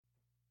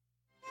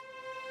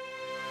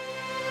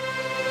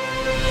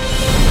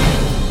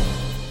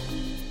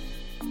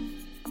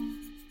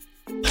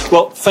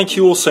Well, thank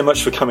you all so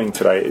much for coming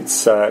today.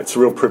 It's a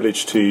real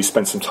privilege to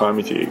spend some time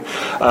with you.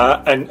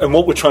 And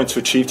what we're trying to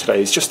achieve today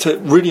is just to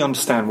really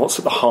understand what's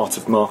at the heart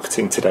of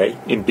marketing today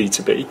in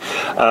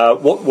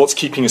B2B, what's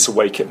keeping us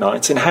awake at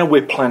night, and how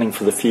we're planning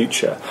for the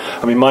future.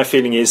 I mean, my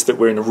feeling is that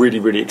we're in a really,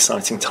 really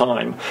exciting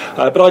time.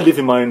 But I live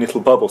in my own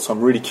little bubble, so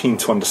I'm really keen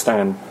to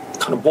understand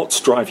kind of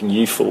what's driving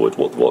you forward,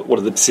 what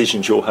are the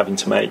decisions you're having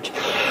to make,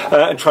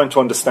 and trying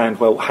to understand,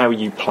 well, how are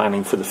you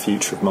planning for the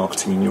future of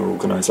marketing in your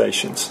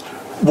organisations?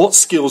 What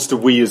skills do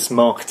we as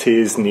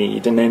marketeers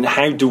need, and then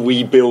how do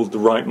we build the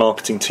right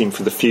marketing team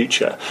for the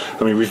future?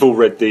 I mean, we've all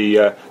read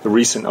the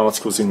recent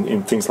articles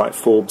in things like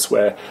Forbes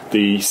where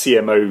the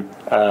CMO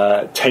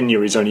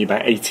tenure is only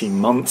about 18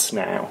 months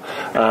now.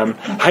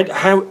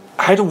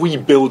 How do we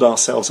build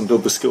ourselves and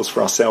build the skills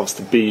for ourselves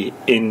to be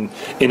in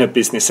a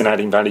business and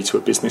adding value to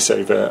a business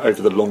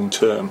over the long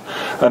term?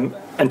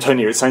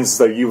 Antonio, it sounds as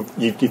though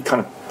you've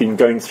kind of been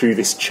going through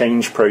this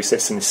change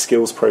process and this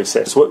skills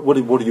process. What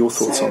are your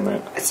thoughts on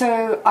that?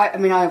 So, I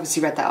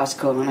obviously read that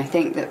article, and I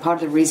think that part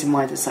of the reason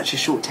why there's such a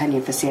short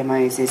tenure for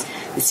CMOs is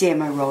the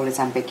CMO role is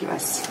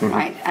ambiguous,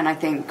 right? And I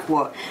think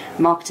what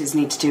marketers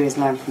need to do is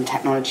learn from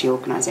technology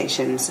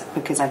organisations,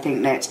 because I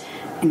think that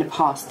in the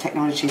past,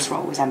 technology's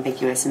role was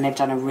ambiguous, and they've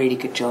done a really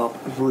good job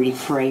of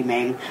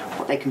reframing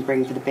what they can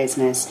bring for the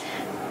business.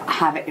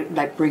 Have it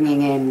like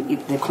bringing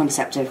in the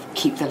concept of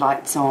keep the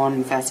lights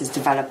on versus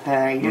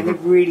developer. You know,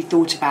 they've really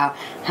thought about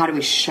how do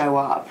we show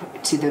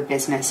up to the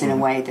business in a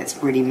way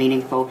that's really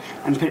meaningful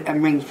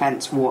and ring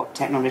fence what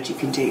technology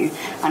can do.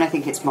 And I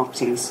think it's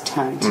marketing's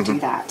turn to do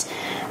that.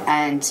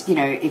 And, you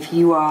know, if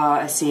you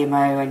are a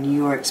CMO and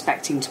you are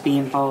expecting to be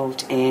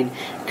involved in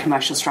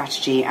commercial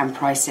strategy and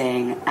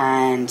pricing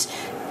and,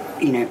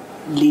 you know,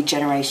 lead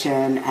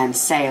generation and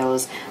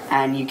sales,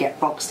 and you get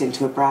boxed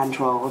into a brand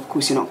role, of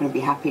course you're not going to be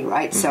happy,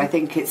 right? So I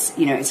think it's,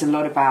 you know, it's a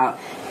lot about,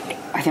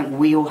 I think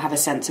we all have a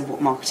sense of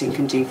what marketing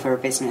can do for a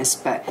business,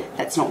 but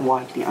that's not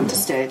widely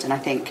understood. And I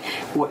think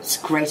what's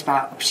great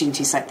about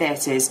opportunities like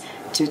this is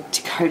to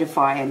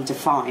codify and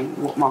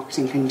define what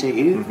marketing can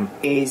do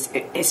is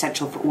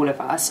essential for all of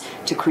us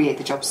to create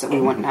the jobs that we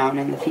want now and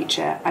in the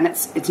future. And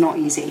it's not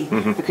easy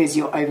because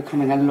you're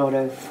overcoming a lot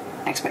of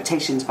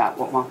expectations about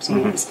what marketing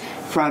is,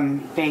 from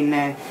being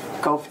the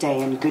golf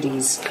day and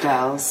goodies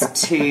girls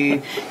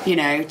to, you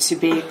know, to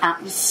being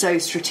so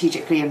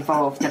strategically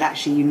involved that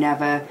actually you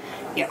never,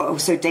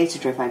 also data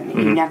driven,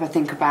 you never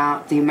think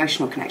about the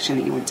emotional connection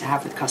that you want to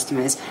have with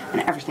customers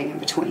and everything in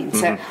between.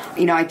 So,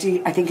 you know, I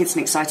think it's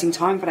an exciting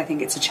time, but I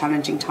think it's a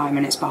challenging time,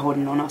 and it's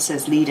beholden on us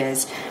as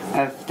leaders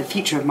of the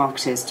future of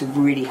marketers to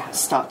really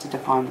start to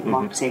define what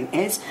marketing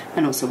is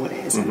and also what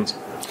it isn't.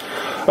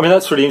 I mean,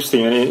 that's really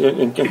interesting,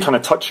 and kind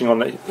of touching on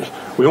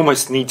that, we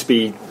almost need to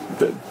be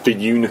the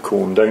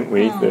unicorn, don't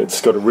we?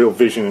 That's got a real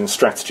vision and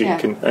strategy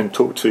and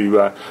talk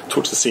to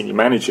the senior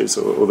managers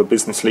or the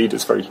business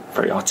leaders very,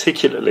 very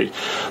articulately.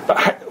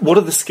 But what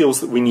are the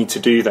skills that we need to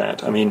do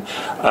that? I mean,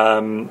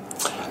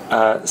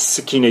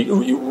 Sakina,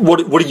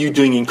 what are you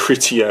doing in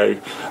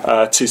Criteo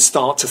to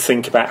start to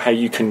think about how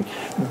you can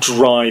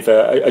drive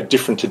a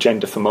different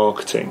agenda for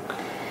marketing?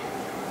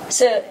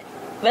 So,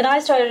 when I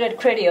started at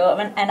Criteo,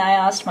 and I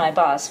asked my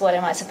boss, what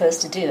am I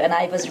supposed to do? And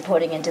I was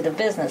reporting into the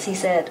business. He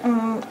said,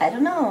 I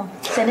don't know,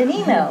 send an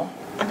email.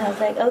 And I was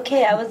like,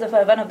 okay, I was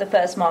one of the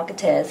first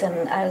marketers.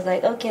 And I was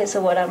like, okay,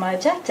 so what are my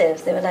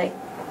objectives? They were like,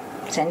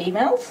 send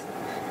emails.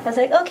 I was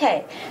like,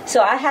 okay.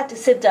 So I had to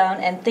sit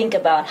down and think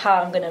about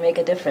how I'm going to make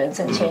a difference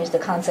and change the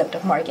concept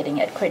of marketing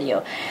at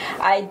Criteo.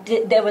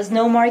 There was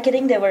no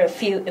marketing. There were a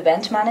few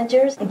event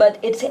managers, but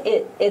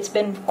it's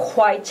been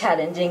quite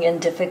challenging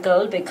and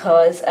difficult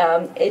because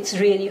it's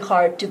really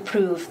hard to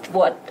prove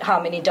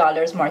how many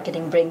dollars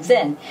marketing brings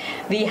in.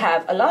 We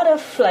have a lot of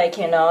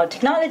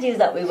technologies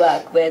that we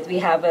work with. We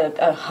have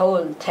a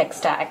whole tech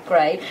stack,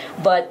 right?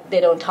 But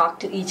they don't talk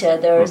to each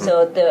other.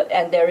 So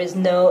there is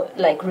no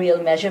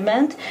real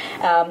measurement.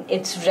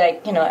 It's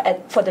like,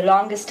 for the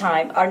longest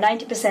time, our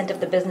 90% of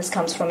the business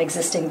comes from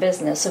existing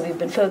business. So we've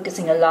been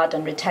focusing a lot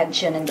on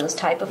retention and those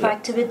type of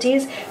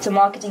activities. So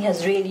marketing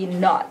has really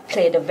not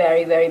played a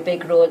very, very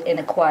big role in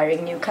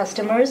acquiring new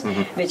customers,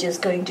 which is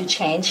going to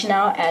change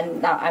now.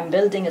 And now I'm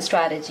building a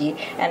strategy,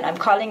 and I'm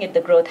calling it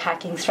the growth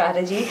hacking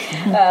strategy,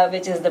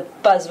 which is the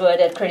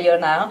buzzword at Criteo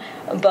now.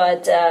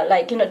 But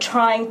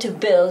trying to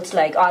build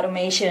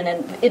automation,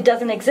 and it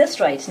doesn't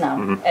exist right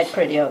now at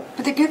Criteo.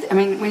 But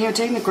when you're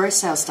doing the growth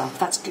sales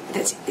stuff,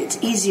 it's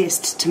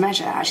easiest to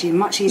measure, actually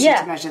much easier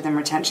to measure than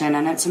retention,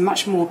 and it's a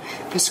much more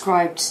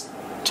prescribed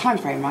time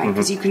frame, right?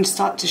 Because you can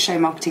start to show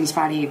marketing's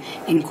value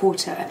in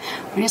quarter.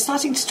 When you're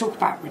starting to talk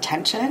about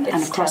retention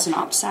and across an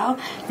upsell,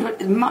 you've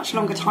got a much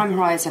longer time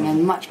horizon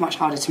and much, much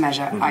harder to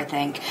measure, I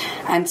think.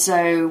 And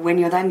so when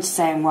you're then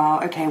saying,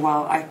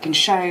 I can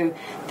show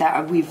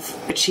that we've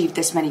achieved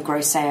this many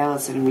gross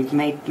sales and we've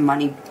made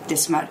money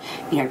this much,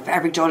 for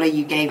every dollar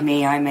you gave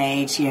me, I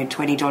made,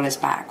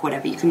 $20 back,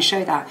 whatever. You can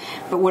show that.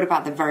 But what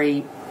about the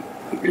very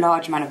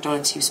large amount of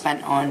dollars you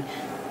spent on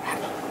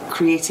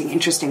creating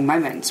interesting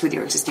moments with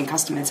your existing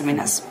customers. I mean,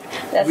 that's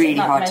really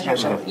not hard to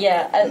measurable. measure.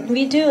 Yeah,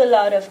 we do a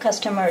lot of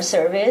customer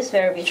surveys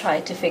where we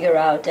try to figure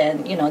out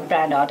and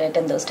brand audit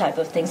and those type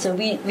of things. So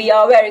we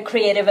are very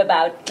creative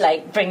about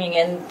like bringing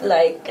in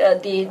like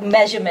the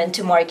measurement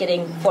to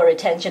marketing for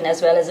retention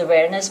as well as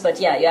awareness. But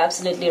yeah, you're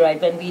absolutely right.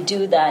 When we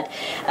do that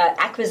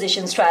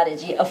acquisition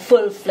strategy, a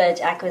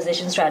full-fledged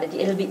acquisition strategy,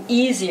 it'll be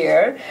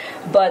easier.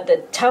 But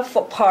the tough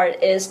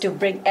part is to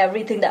bring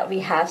everything that we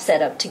have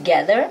set up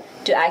together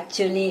to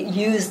actually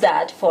use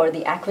that for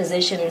the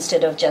acquisition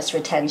instead of just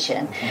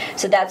retention.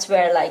 So that's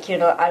where, like,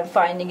 I'm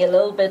finding a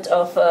little bit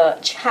of a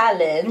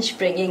challenge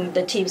bringing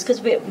the teams,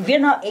 because we're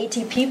now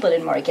 80 people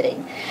in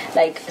marketing,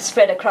 like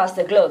spread across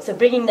the globe. So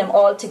bringing them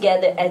all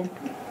together and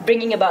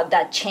bringing about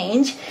that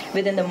change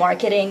within the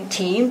marketing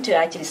team to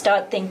actually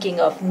start thinking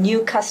of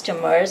new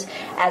customers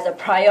as a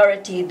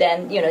priority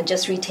than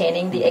just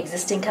retaining the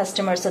existing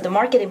customers. So the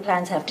marketing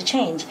plans have to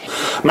change.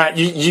 Matt,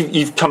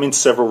 you've come into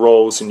several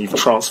roles and you've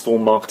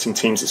transformed marketing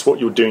teams. It's what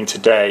you're doing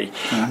today.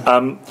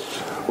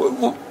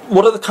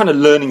 What are the kind of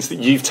learnings that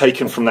you've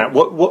taken from that?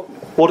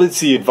 What is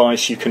the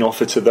advice you can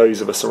offer to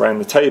those of us around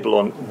the table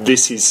on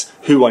this is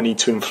who I need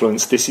to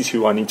influence, this is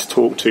who I need to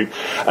talk to,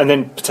 and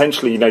then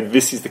potentially,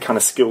 this is the kind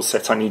of skill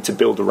set I need to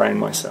build around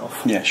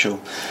myself? Yeah, sure.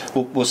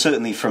 Well,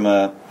 certainly from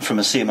a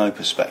CMO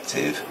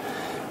perspective,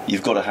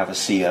 you've got to have a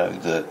CEO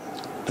that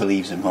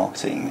believes in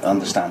marketing,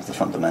 understands the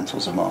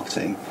fundamentals of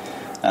marketing,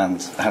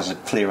 and has a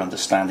clear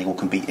understanding or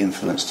can be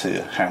influenced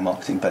to how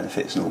marketing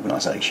benefits an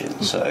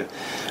organisation. So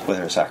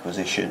whether it's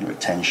acquisition,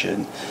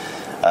 retention,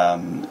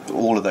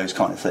 all of those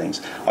kind of things.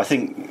 I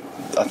think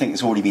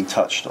it's already been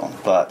touched on,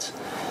 but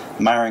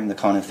marrying the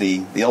kind of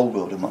the old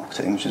world of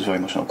marketing, which is very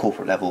much on a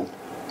corporate level,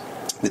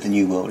 with the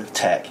new world of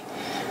tech,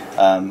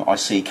 I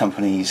see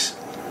companies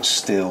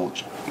still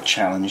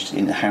challenged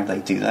in how they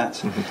do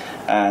that.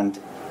 And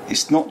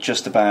it's not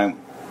just about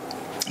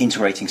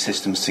integrating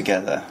systems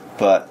together,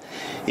 but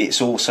it's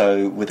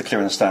also with a clear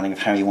understanding of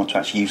how you want to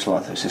actually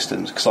utilise those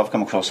systems. Because I've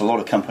come across a lot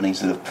of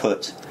companies that have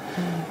put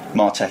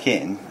MarTech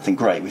in, I think,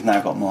 great, we've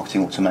now got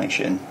marketing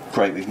automation,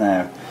 great, we've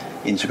now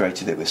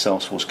integrated it with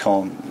Salesforce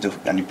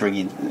and you bring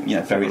in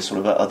various sort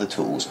of other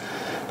tools,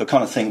 but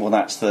kind of think, well,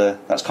 that's kind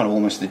of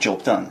almost the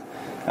job done,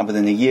 and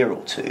within a year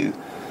or two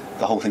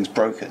the whole thing's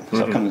broken.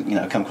 So I've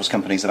come across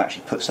companies that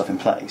actually put stuff in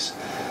place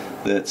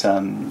that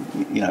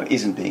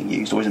isn't being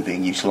used or isn't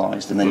being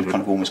utilised, and then you've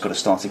kind of almost got to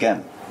start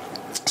again.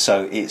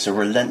 So it's a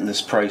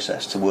relentless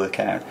process to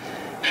work out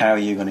how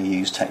you're going to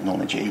use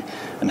technology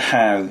and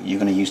how you're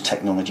going to use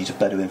technology to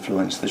better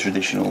influence the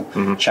traditional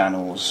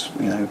channels,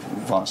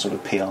 via sort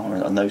of PR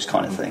and those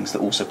kind of things that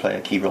also play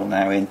a key role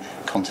now in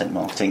content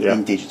marketing,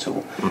 in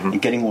digital,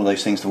 and getting all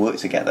those things to work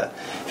together.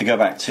 If you go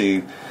back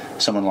to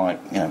someone like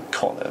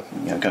Kotler,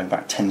 going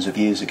back tens of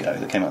years ago,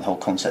 that came out with the whole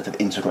concept of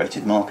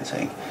integrated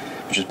marketing,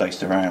 which is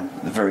based around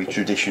the very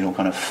traditional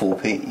kind of 4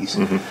 Ps.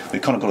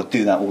 We've kind of got to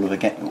do that all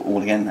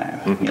again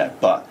now,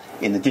 but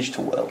in the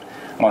digital world.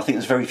 And I think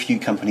there's very few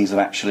companies that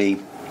actually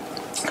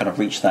kind of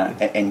reach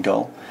that end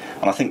goal.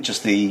 And I think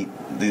just the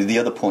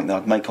other point that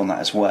I'd make on that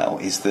as well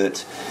is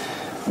that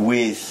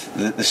with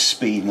the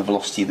speed and the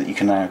velocity that you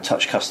can now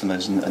touch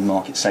customers and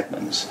market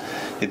segments,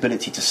 the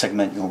ability to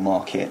segment your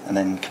market and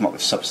then come up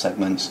with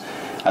sub-segments,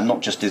 and not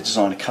just to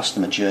design a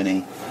customer journey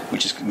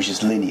which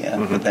is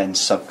linear, but then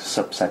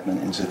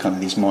sub-segment into kind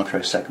of these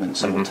micro segments,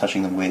 so we're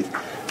touching them with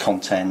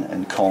content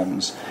and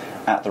comms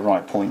at the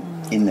right point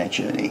in their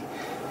journey,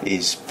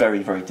 is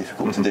very, very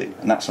difficult to do,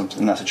 and that's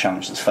a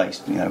challenge that's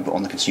faced,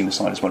 on the consumer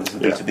side as well as the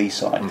B2B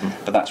side.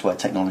 But that's where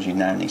technology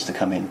now needs to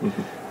come in,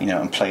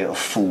 and play a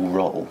full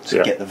role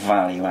to get the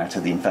value out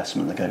of the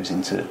investment that goes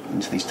into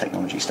these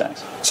technology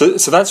stacks. So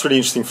that's really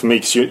interesting for me,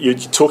 because you're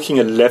talking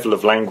a level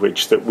of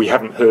language that we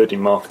haven't heard in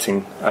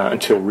marketing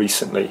until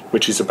recently,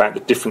 which is about the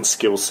different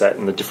skill set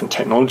and the different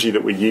technology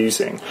that we're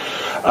using,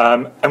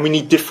 and we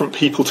need different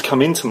people to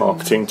come into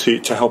marketing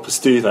to help us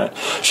do that.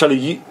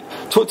 Shelley,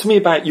 talk to me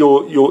about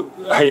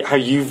how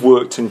you've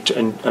worked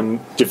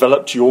and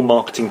developed your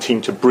marketing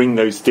team to bring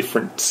those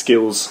different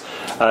skills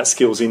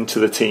into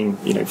the team.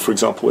 For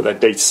example, with our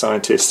data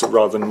scientists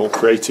rather than more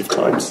creative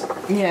types.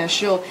 Yeah,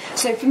 sure.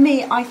 So for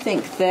me, I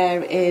think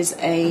there is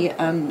a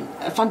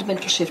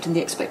fundamental shift in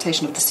the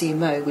expectation of the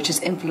CMO, which has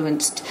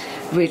influenced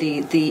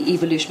really the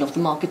evolution of the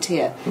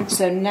marketeer.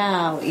 So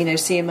now,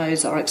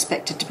 CMOs are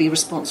expected to be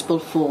responsible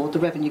for the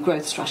revenue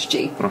growth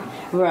strategy,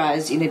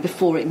 whereas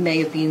before it may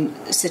have been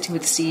sitting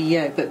with the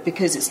CEO, but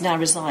because it's now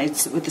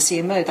resides with the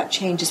CMO, that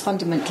changes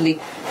fundamentally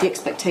the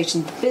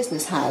expectation the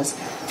business has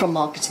from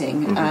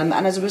marketing.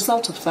 And as a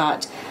result of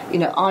that,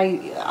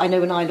 I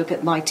know when I look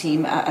at my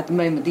team at the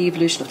moment, the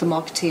evolution of the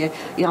marketeer,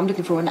 I'm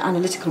looking for an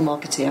analytical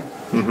marketeer.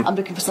 I'm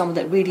looking for someone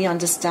that really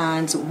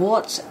understands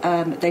what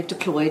they've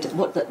deployed,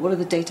 what are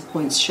the data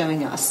points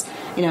showing us,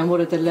 and what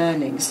are the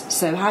learnings.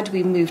 So how do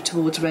we move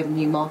towards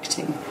revenue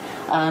marketing?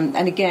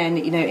 And again,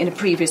 in a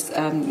previous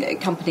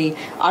company,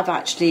 I've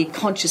actually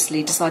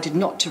consciously decided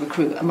not to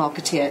recruit a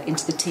marketeer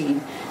into the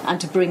team and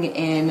to bring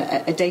in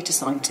a data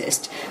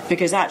scientist,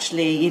 because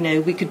actually,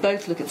 we could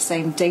both look at the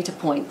same data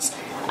points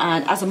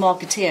And as a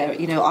marketeer,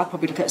 I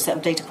probably look at a set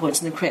of data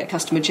points and then create a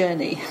customer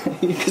journey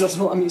because that's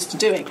what I'm used to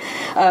doing.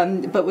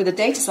 But with a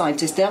data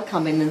scientist, they'll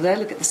come in and they'll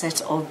look at the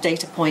set of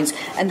data points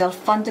and they'll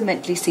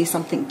fundamentally see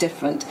something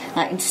different.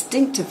 Now,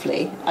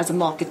 instinctively, as a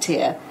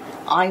marketeer,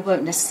 I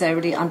won't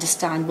necessarily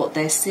understand what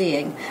they're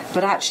seeing,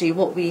 but actually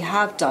what we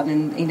have done,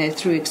 and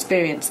through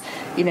experience,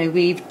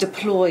 we've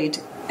deployed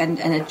and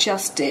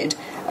adjusted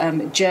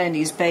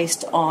journeys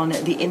based on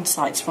the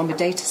insights from a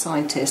data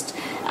scientist.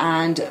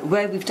 And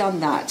where we've done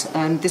that,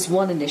 this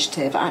one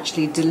initiative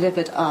actually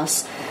delivered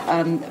us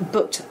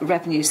booked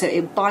revenue. So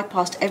it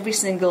bypassed every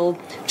single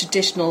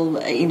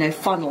traditional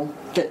funnel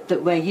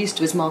that we're used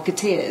to as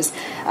marketeers,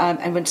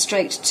 and went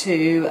straight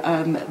to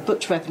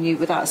booked revenue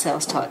without a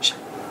sales touch.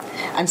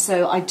 And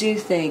so I do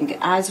think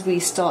as we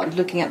start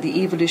looking at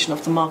the evolution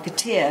of the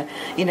marketeer,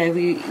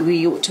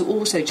 we ought to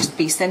also just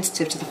be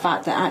sensitive to the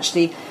fact that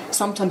actually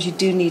sometimes you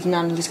do need an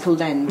analytical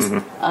lens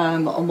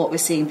on what we're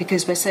seeing,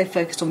 because we're so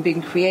focused on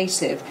being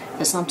creative,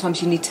 but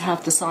sometimes you need to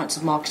have the science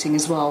of marketing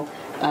as well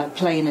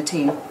play in a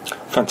team.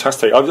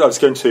 Fantastic. I was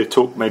going to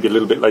talk maybe a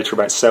little bit later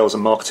about sales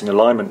and marketing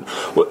alignment.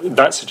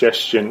 That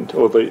suggestion,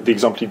 or the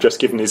example you've just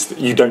given, is that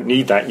you don't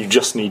need that, you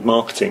just need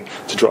marketing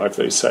to drive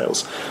those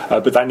sales.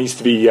 But that needs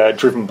to be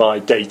driven by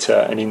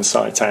data and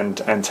insight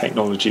and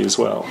technology as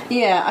well.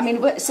 Yeah, I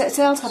mean,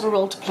 sales have a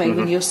role to play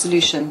when you're a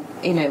solution.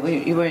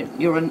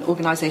 You're an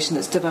organisation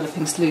that's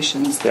developing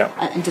solutions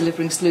and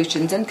delivering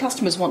solutions, and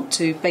customers want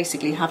to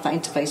basically have that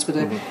interface with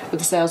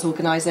a sales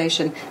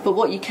organisation. But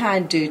what you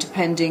can do,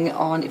 depending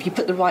on if you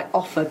put the right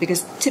offer,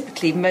 because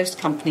typically most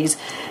companies,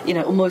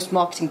 or most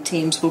marketing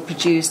teams will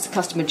produce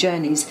customer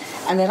journeys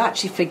and they'll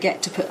actually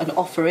forget to put an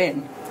offer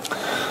in.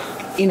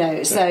 And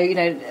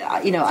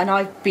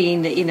I've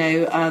been,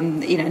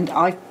 and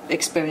I've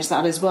experienced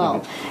that as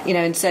well.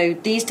 And so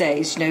these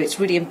days, it's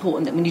really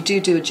important that when you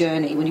do a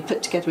journey, when you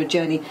put together a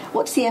journey,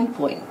 what's the end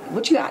point?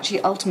 What do you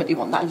actually ultimately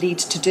want that lead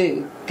to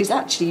do? Because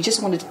actually, you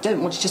just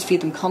don't want to just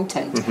feed them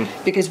content,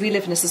 because we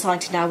live in a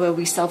society now where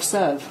we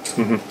self-serve.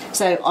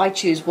 So I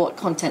choose what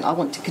content I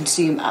want to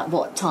consume at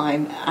what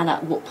time and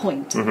at what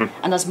point.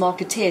 And as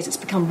marketeers, it's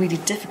become really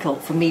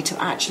difficult for me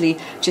to actually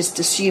just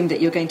assume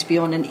that you're going to be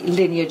on a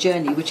linear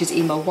journey, which is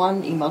email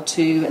 1, email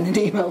 2, and then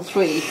email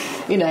 3.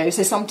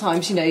 So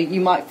sometimes,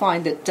 you might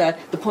find that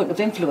the point of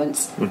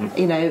influence,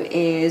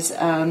 is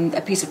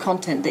a piece of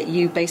content that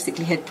you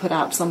basically had put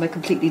out somewhere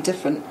completely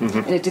different,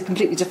 in a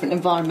completely different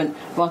environment,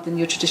 rather than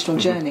your traditional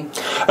journey.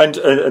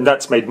 And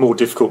that's made more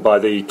difficult by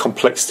the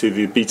complexity of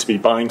the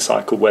B2B buying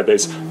cycle, where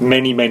there's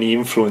many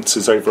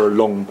influences over a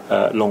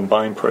long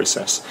buying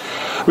process.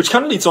 Which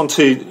kind of leads on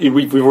to,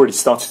 we've already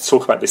started to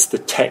talk about this, the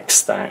tech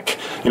stack.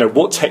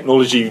 What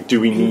technology do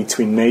we need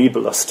to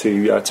enable us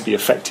to be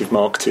effective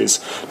marketers,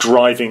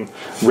 driving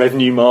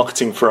revenue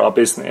marketing for our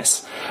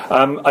business?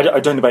 I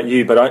don't know about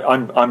you, but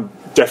I'm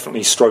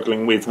definitely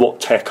struggling with what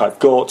tech I've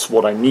got,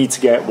 what I need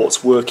to get,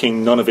 what's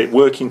working, none of it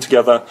working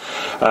together.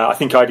 I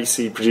think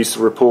IDC produced a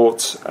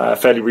report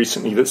fairly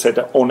recently that said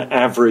that on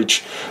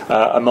average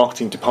a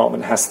marketing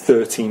department has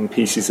 13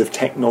 pieces of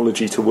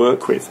technology to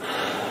work with.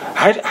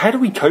 How do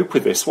we cope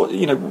with this?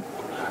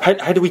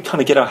 How do we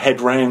kind of get our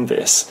head around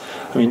this?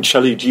 I mean,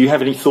 Shelley, do you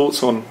have any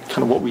thoughts on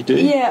kind of what we do?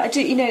 Yeah, I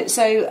do.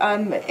 So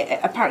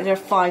apparently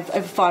there are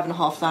over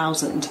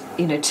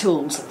 5,500,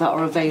 tools that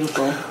are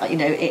available,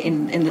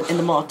 in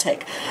the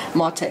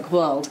MarTech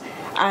world.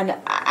 And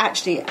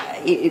actually,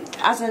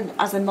 as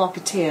a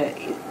marketeer,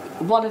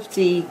 one of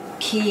the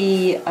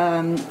key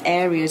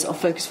areas of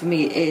focus for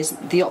me is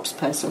the ops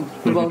person,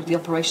 the role of the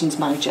operations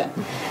manager,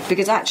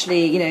 because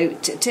actually,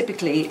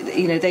 typically,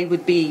 they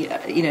would be,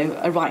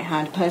 a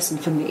right-hand person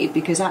for me,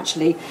 because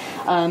actually,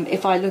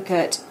 if I look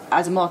at,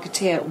 as a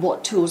marketeer,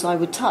 what tools I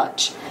would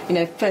touch,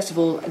 first of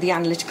all, the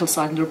analytical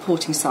side and the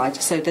reporting side.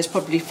 So there's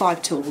probably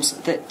 5 tools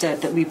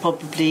that we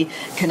probably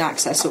can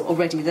access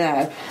already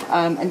there.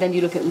 And then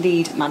you look at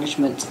lead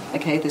management.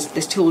 Okay,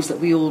 there's tools that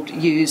we all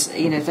use,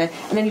 there.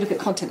 And then you look at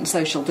content and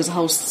social. There's a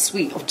whole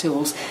suite of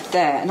tools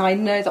there. And I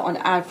know that on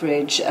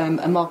average, a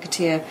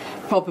marketeer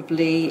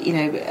probably,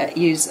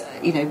 use,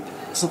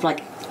 sort of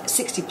like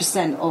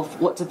 60%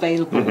 of what's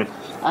available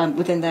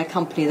within their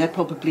company they're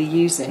probably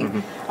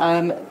using.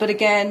 But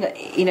again,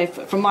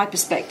 from my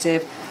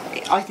perspective,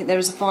 I think there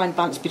is a fine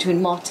balance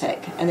between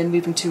MarTech and then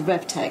moving to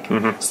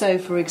RevTech. So,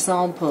 for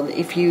example,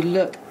 if you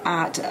look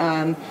at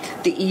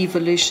the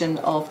evolution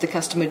of the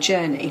customer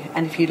journey,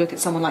 and if you look at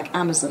someone like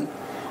Amazon,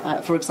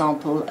 for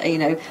example,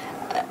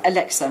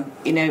 Alexa,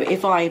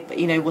 if I,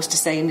 was to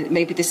say, and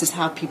maybe this is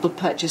how people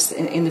purchase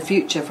in the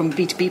future from a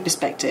B2B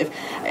perspective,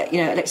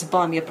 Alexa,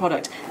 buy me a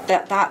product,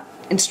 that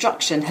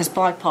instruction has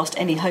bypassed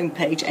any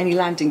homepage, any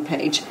landing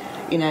page,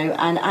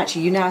 and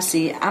actually you now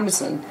see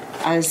Amazon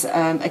as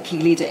a key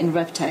leader in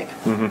RevTech.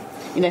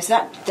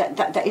 So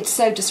that it's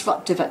so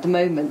disruptive at the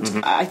moment.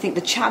 I think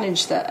the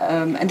challenge that,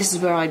 and this is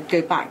where I'd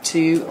go back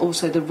to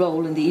also the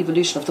role and the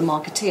evolution of the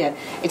marketeer,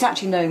 it's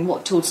actually knowing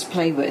what tools to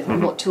play with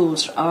and what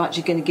tools are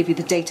actually going to give you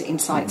the data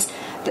insights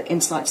the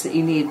insights that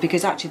you need,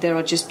 because actually there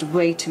are just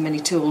way too many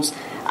tools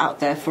out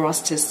there for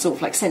us to sort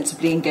of like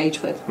sensibly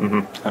engage with.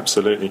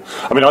 Absolutely.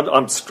 I mean,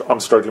 I'm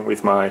struggling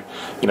with my,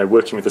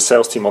 working with the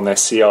sales team on their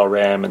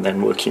CRM, and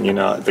then working in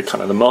the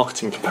kind of the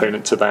marketing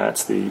component to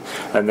that,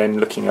 and then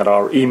looking at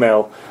our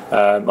email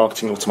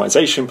marketing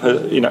automation,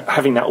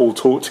 having that all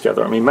talk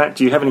together. I mean, Matt,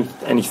 do you have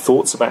any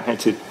thoughts about how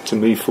to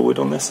move forward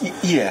on this?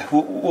 Yeah.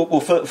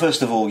 Well,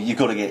 first of all, you've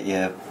got to get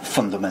your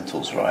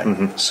fundamentals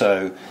right.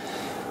 So,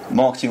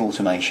 marketing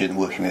automation,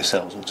 working with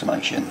sales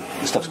automation,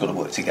 the stuff's got to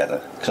work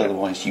together, because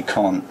otherwise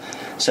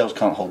sales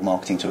can't hold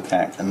marketing to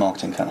account, and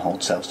marketing can't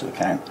hold sales to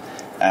account.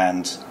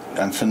 And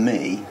for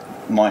me,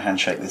 my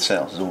handshake with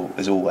sales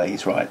is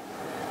always, right,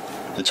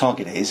 the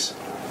target is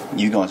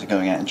you guys are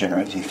going out and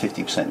generating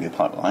 50% of your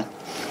pipeline,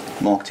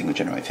 marketing will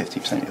generate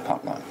 50% of your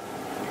pipeline.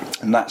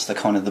 And that's the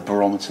kind of the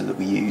barometer that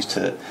we use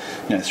to,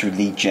 through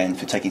lead gen,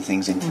 for taking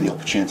things into the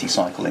opportunity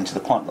cycle, into the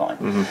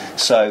pipeline.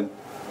 So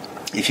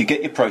if you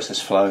get your process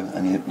flow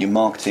and your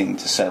marketing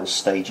to sales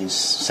stages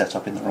set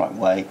up in the right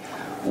way,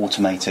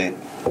 automate it,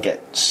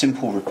 get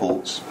simple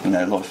reports. A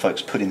lot of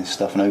folks put in this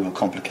stuff and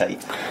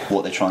overcomplicate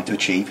what they're trying to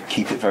achieve.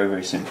 Keep it very,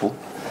 very simple.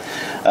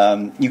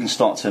 You can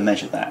start to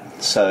measure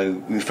that.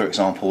 So, for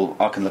example,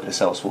 I can look at a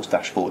Salesforce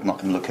dashboard and I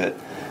can look at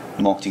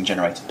marketing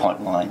generated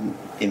pipeline,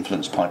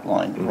 influence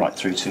pipeline, right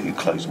through to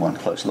close won,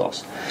 close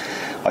loss.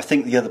 I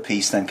think the other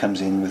piece then comes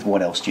in with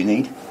what else do you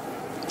need.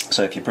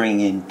 So if you're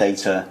bringing in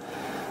data,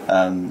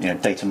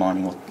 data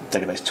mining or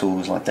database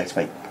tools like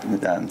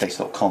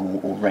data.com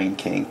or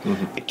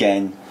RainKing,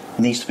 again,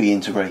 needs to be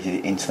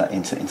integrated into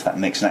that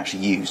mix and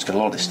actually used, because a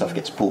lot of this stuff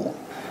gets bought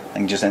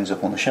and just ends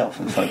up on the shelf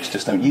and folks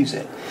just don't use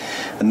it.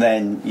 And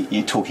then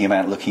you're talking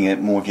about looking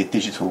at more of your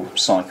digital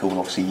cycle,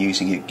 obviously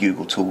using your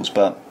Google tools.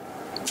 But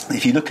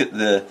if you look at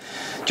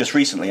just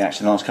recently,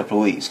 actually, the last couple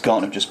of weeks,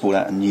 Gartner have just brought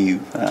out a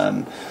new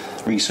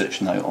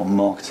research note on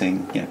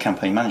marketing,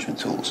 campaign management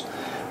tools.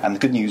 And the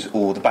good news,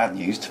 or the bad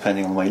news,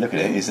 depending on the way you look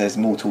at it, is there's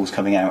more tools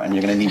coming out, and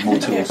you're going to need more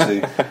tools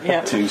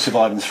to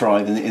survive and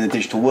thrive in the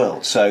digital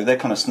world. So they're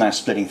kind of now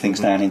splitting things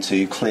down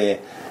into clear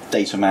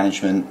data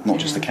management, not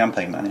just the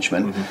campaign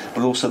management,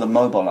 but also the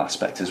mobile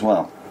aspect as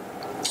well.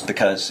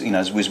 Because,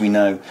 as we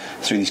know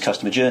through these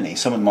customer journeys,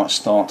 someone might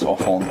start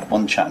off on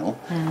one channel,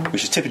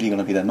 which is typically going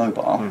to be their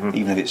mobile,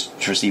 even if it's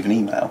to receive an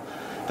email.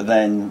 But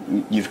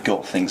then you've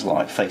got things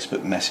like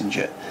Facebook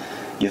Messenger.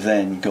 You've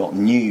then got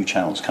new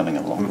channels coming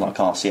along, like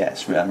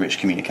RCS, Rich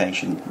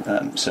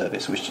Communication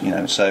Service, which,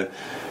 so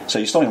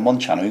you're starting on one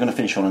channel, you're going to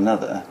finish on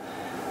another.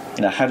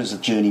 How does the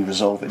journey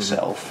resolve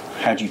itself?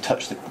 How do you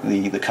touch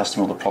the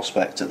customer or the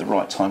prospect at the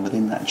right time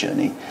within that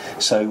journey?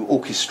 So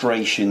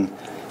orchestration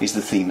is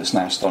the theme that's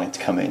now starting to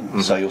come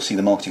in. So you'll see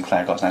the Marketing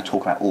Cloud guys now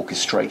talk about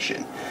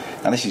orchestration.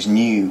 And this is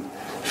new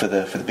for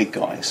the big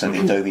guys, so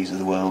the Adobes of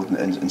the world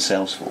and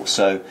Salesforce.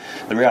 So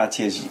the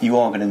reality is you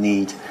are going to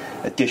need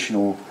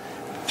additional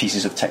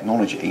pieces of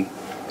technology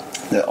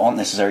that aren't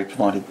necessarily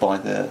provided by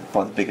the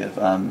bigger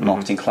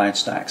marketing cloud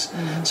stacks.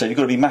 So you've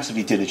got to be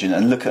massively diligent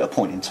and look at a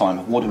point in time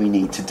of what do we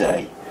need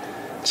today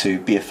to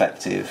be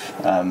effective.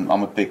 I'm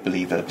a big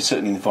believer,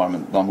 certainly in the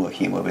environment that I'm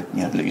working in, where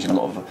we're using a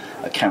lot of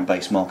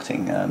account-based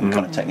marketing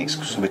kind of techniques,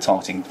 because we're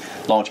targeting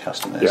large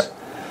customers,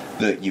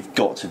 that you've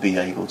got to be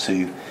able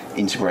to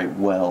integrate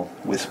well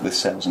with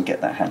sales and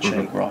get that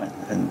handshake right.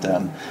 And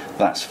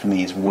that's, for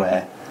me, is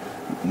where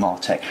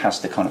Martech has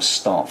to kind of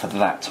start for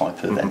that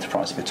type of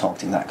enterprise if you're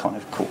targeting that kind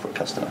of corporate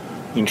customer.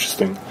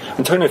 Interesting.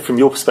 Antonio, from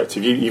your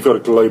perspective, you've got a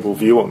global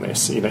view on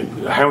this.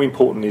 How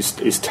important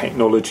is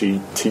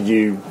technology to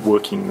you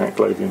working in that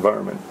global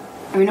environment?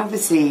 I mean,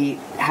 obviously,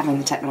 having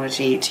the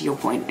technology, to your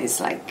point, is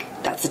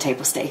that's the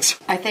table stakes.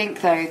 I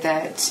think, though,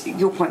 that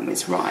your point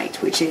was right,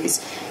 which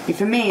is,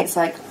 for me, it's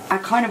I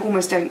kind of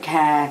almost don't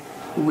care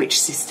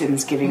which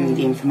system's giving me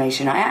the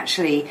information.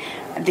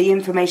 The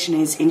information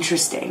is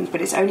interesting,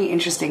 but it's only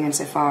interesting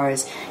insofar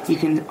as you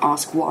can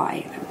ask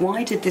why.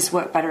 Why did this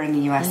work better in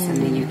the US than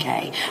the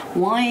UK?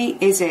 Why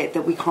is it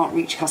that we can't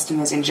reach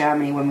customers in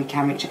Germany when we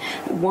can reach?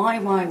 Why?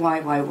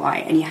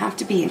 And you have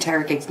to be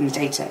interrogating the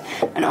data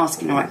and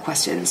asking the right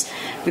questions.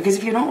 Because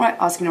if you're not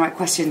asking the right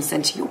questions,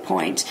 then to your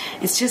point,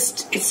 it's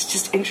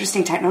just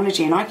interesting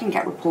technology, and I can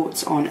get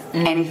reports on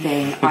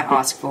anything I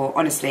ask for.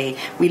 Honestly,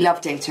 we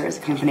love data as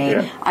a company.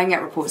 Yeah. I can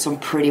get reports on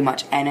pretty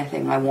much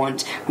anything I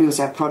want. We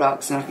also have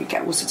products, and I can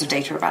get all sorts of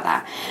data about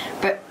that.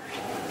 But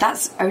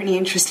that's only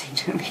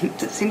interesting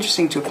that's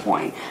interesting to a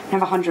point. I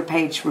have a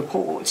 100-page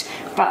report,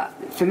 but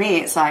for me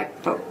it's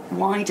but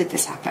why did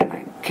this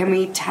happen? Can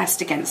we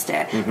test against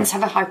it? Let's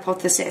have a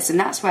hypothesis. And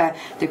that's where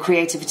the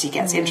creativity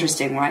gets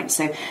interesting, right?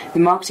 So the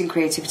marketing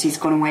creativity has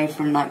gone away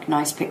from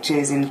nice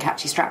pictures and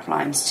catchy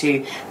straplines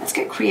to let's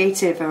get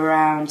creative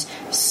around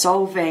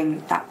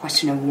solving that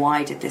question of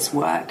why did this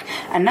work,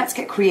 and let's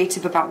get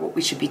creative about what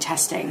we should be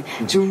testing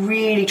to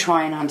really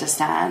try and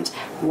understand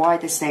why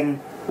this thing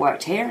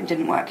worked here and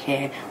didn't work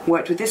here,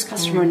 worked with this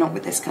customer and not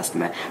with this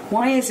customer.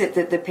 Why is it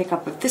that the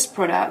pickup of this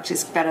product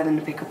is better than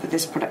the pickup of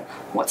this product?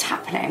 What's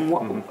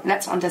happening?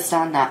 Let's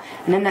understand that,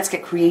 and then let's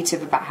get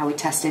creative about how we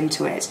test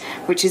into it,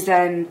 which is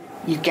then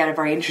you get a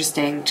very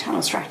interesting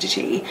channel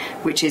strategy,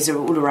 which is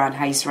all around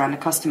how you surround the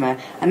customer,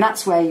 and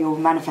that's where you're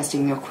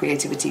manifesting your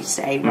creativity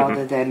today,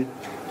 rather than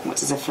what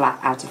does a flat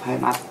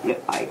out-of-home app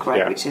look like,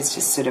 right? Which is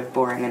just sort of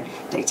boring and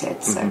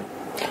dated. So.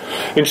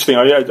 Interesting.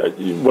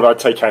 What I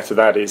take out of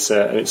that is,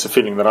 it's a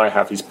feeling that I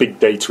have, is big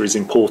data is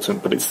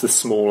important, but it's the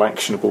small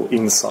actionable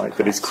insight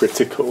that is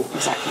critical.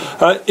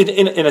 Exactly.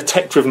 In a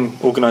tech-driven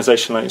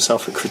organisation like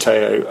yourself at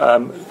Criteo,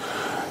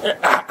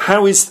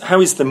 how is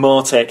the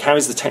MarTech, how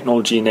is the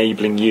technology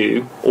enabling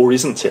you, or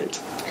isn't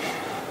it?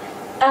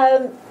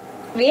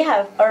 We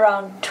have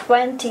around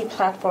 20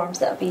 platforms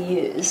that we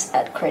use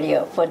at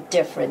Criteo for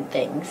different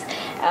things.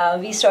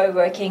 We started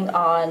working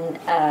on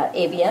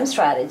ABM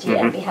strategy,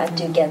 and we had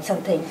to get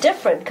something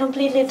different,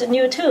 completely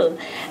new tool.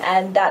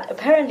 And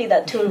apparently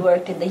that tool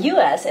worked in the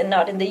US and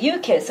not in the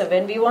UK. So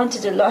when we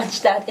wanted to launch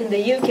that in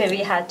the UK,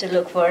 we had to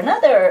look for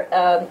another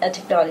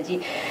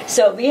technology.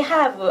 So we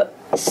have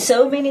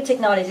so many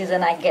technologies,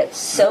 and I get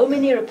so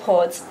many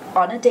reports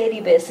on a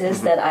daily basis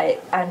that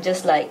I'm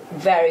just like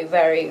very,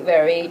 very,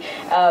 very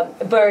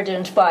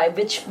burdened by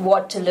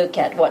what to look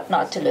at, what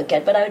not to look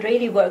at. But I would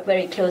really work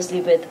very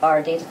closely with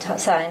our data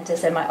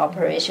scientists and my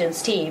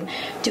operations team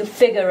to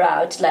figure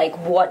out like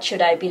what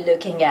should I be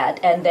looking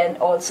at, and then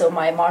also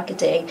my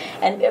marketing.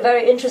 And a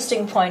very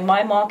interesting point,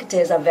 my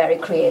marketers are very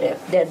creative.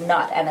 They're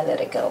not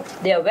analytical.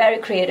 They are very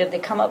creative. They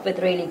come up with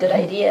really good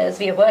ideas.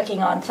 We are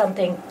working on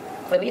something,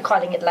 we're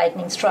calling it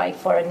Lightning Strike,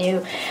 for a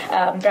new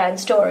brand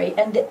story.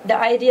 And the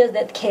ideas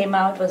that came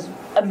out was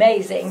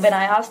amazing. When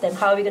I asked them,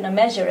 how are we going to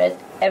measure it?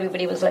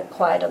 Everybody was like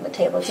quiet on the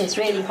table. So it's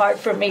really hard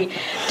for me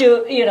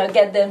to,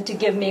 get them to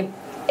give me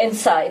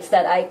insights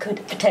that I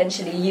could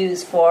potentially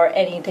use for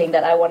anything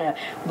that I want to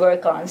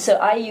work on. So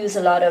I use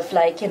a lot of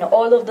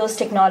all of those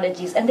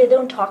technologies, and they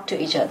don't talk to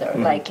each other.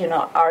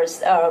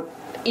 Our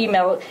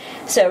email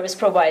service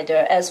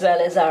provider, as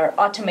well as our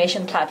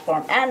automation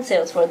platform and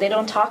Salesforce, they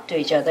don't talk to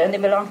each other, and they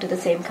belong to the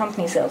same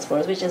company,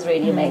 Salesforce, which is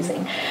really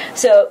amazing.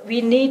 So we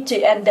need to,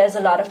 and there's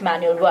a lot of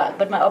manual work,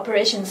 but my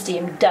operations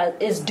team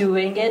is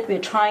doing it. We're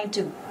trying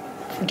to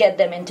get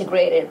them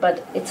integrated,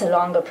 but it's a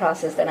longer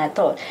process than I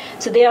thought.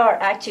 So they are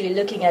actually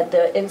looking at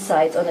the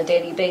insights on a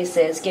daily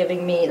basis,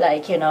 giving me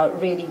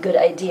really good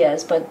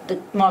ideas, but the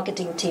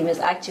marketing team is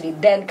actually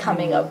then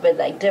coming up with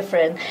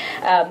different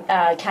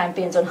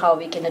campaigns on how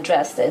we can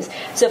address this.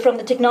 So from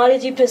the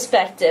technology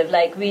perspective,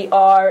 we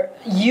are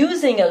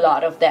using a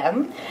lot of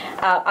them.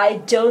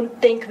 I don't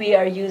think we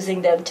are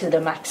using them to the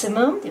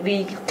maximum.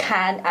 We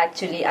can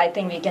actually, I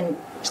think we can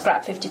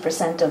scrap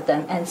 50% of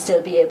them and still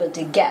be able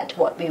to get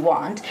what we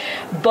want.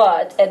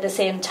 But at the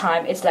same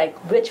time, it's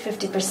which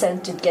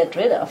 50% to get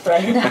rid of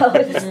right now?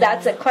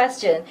 That's a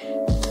question.